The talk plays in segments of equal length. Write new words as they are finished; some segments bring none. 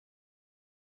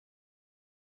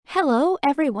Hello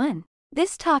everyone.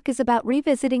 This talk is about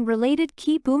revisiting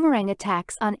related-key boomerang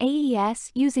attacks on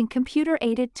AES using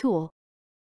computer-aided tool.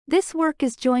 This work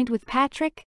is joined with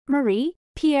Patrick, Marie,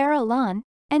 Pierre-Alain,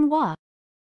 and Nguyen.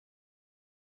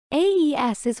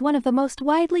 AES is one of the most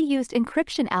widely used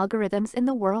encryption algorithms in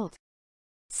the world.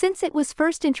 Since it was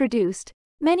first introduced,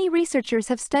 many researchers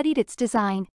have studied its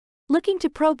design, looking to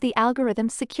probe the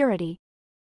algorithm's security.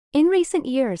 In recent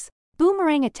years,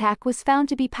 boomerang attack was found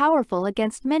to be powerful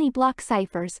against many block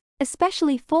ciphers,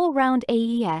 especially full-round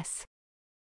AES.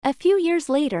 A few years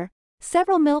later,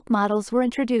 several MILP models were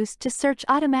introduced to search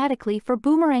automatically for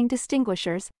boomerang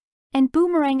distinguishers and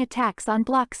boomerang attacks on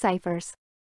block ciphers.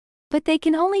 But they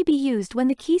can only be used when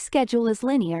the key schedule is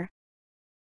linear.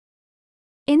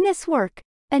 In this work,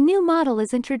 a new model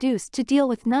is introduced to deal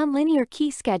with nonlinear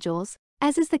key schedules,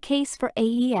 as is the case for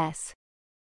AES.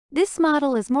 This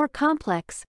model is more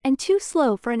complex and too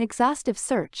slow for an exhaustive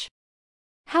search.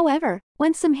 However,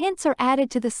 when some hints are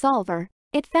added to the solver,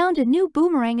 it found a new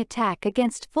boomerang attack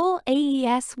against full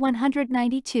AES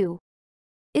 192.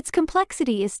 Its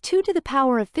complexity is 2 to the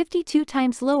power of 52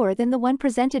 times lower than the one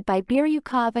presented by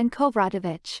Biryukov and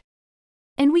Kovratovich.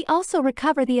 And we also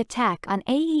recover the attack on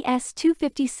AES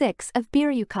 256 of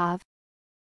Biryukov.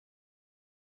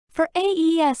 For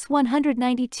AES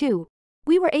 192,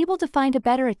 we were able to find a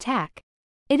better attack.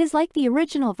 It is like the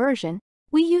original version,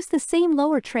 we use the same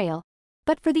lower trail,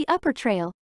 but for the upper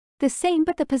trail, the same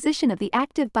but the position of the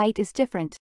active byte is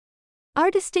different.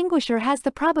 Our distinguisher has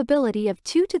the probability of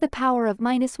 2 to the power of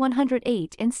minus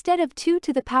 108 instead of 2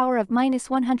 to the power of minus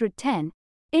 110.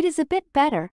 It is a bit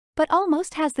better, but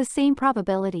almost has the same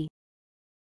probability.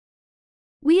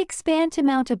 We expand to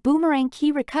mount a boomerang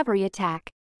key recovery attack.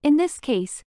 In this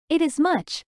case, it is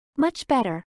much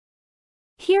better.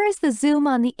 Here is the zoom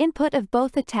on the input of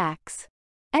both attacks.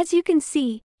 As you can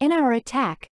see, in our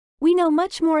attack, we know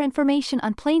much more information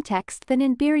on plaintext than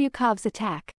in Biryukov's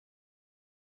attack.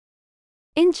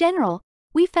 In general,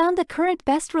 we found the current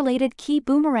best related-key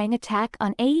boomerang attack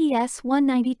on AES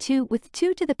 192 with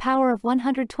 2 to the power of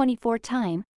 124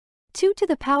 time, 2 to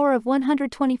the power of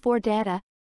 124 data,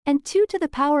 and 2 to the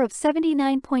power of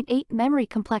 79.8 memory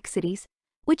complexities,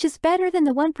 which is better than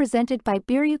the one presented by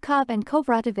Biryukov and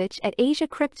Kovratovich at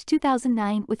Asiacrypt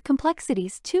 2009 with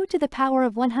complexities 2 to the power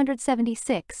of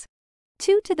 176,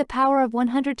 2 to the power of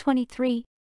 123,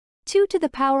 2 to the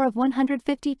power of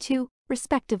 152,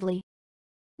 respectively.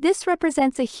 This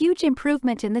represents a huge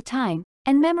improvement in the time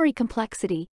and memory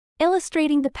complexity,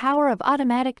 illustrating the power of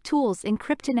automatic tools in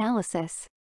cryptanalysis.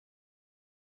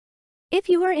 If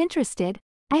you are interested,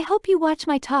 I hope you watch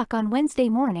my talk on Wednesday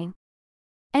morning.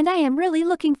 And I am really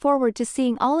looking forward to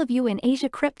seeing all of you in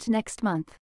Asiacrypt next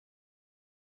month.